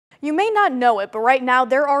You may not know it, but right now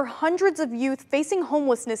there are hundreds of youth facing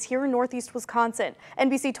homelessness here in Northeast Wisconsin.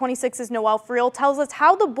 NBC 26's Noelle Friel tells us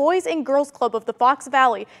how the Boys and Girls Club of the Fox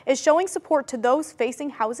Valley is showing support to those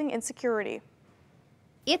facing housing insecurity.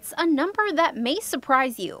 It's a number that may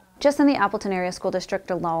surprise you. Just in the Appleton Area School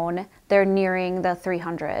District alone, they're nearing the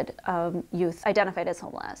 300 youth identified as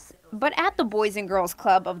homeless. But at the Boys and Girls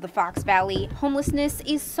Club of the Fox Valley, homelessness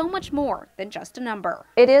is so much more than just a number.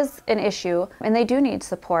 It is an issue, and they do need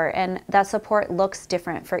support, and that support looks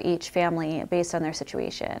different for each family based on their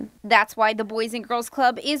situation. That's why the Boys and Girls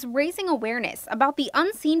Club is raising awareness about the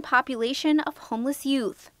unseen population of homeless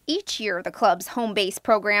youth. Each year, the club's home-based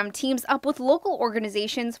program teams up with local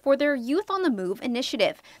organizations for their Youth on the Move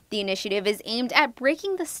initiative. The initiative is aimed at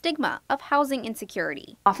breaking the stigma of housing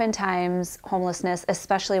insecurity. Oftentimes, homelessness,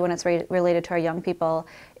 especially when it's related to our young people,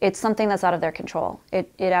 it's something that's out of their control.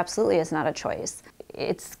 It absolutely is not a choice.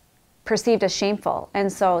 It's perceived as shameful,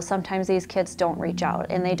 and so sometimes these kids don't reach out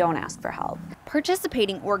and they don't ask for help.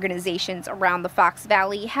 Participating organizations around the Fox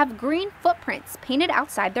Valley have green footprints painted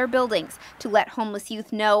outside their buildings to let homeless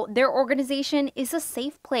youth know their organization is a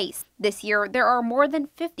safe place. This year, there are more than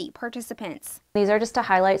 50 participants. These are just to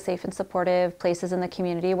highlight safe and supportive places in the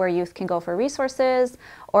community where youth can go for resources,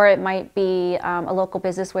 or it might be a local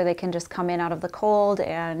business where they can just come in out of the cold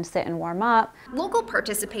and sit and warm up. Local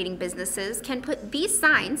participating businesses can put these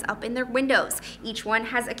signs up in their windows. Each one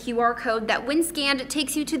has a QR code that, when scanned,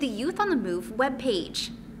 takes you to the Youth on the Move webpage.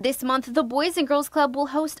 This month, the Boys and Girls Club will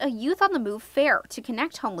host a Youth on the Move fair to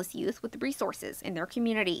connect homeless youth with resources in their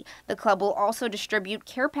community. The club will also distribute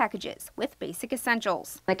care packages with basic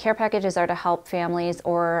essentials. The care packages are to help families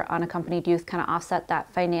or unaccompanied youth kind of offset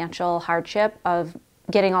that financial hardship of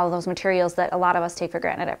getting all of those materials that a lot of us take for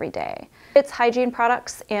granted every day. It's hygiene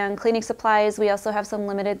products and cleaning supplies. We also have some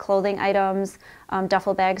limited clothing items,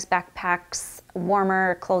 duffel bags, backpacks,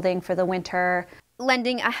 warmer clothing for the winter.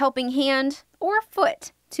 Lending a helping hand or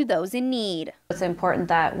foot to those in need. It's important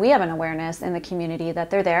that we have an awareness in the community that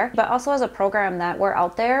they're there, but also as a program that we're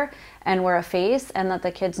out there and we're a face, and that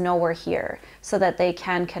the kids know we're here so that they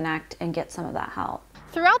can connect and get some of that help.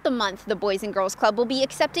 Throughout the month, the Boys and Girls Club will be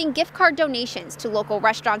accepting gift card donations to local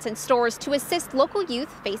restaurants and stores to assist local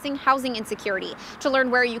youth facing housing insecurity. To learn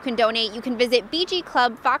where you can donate, you can visit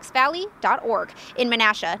bgclubfoxvalley.org. In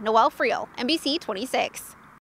Menasha, Noelle Friel, NBC 26.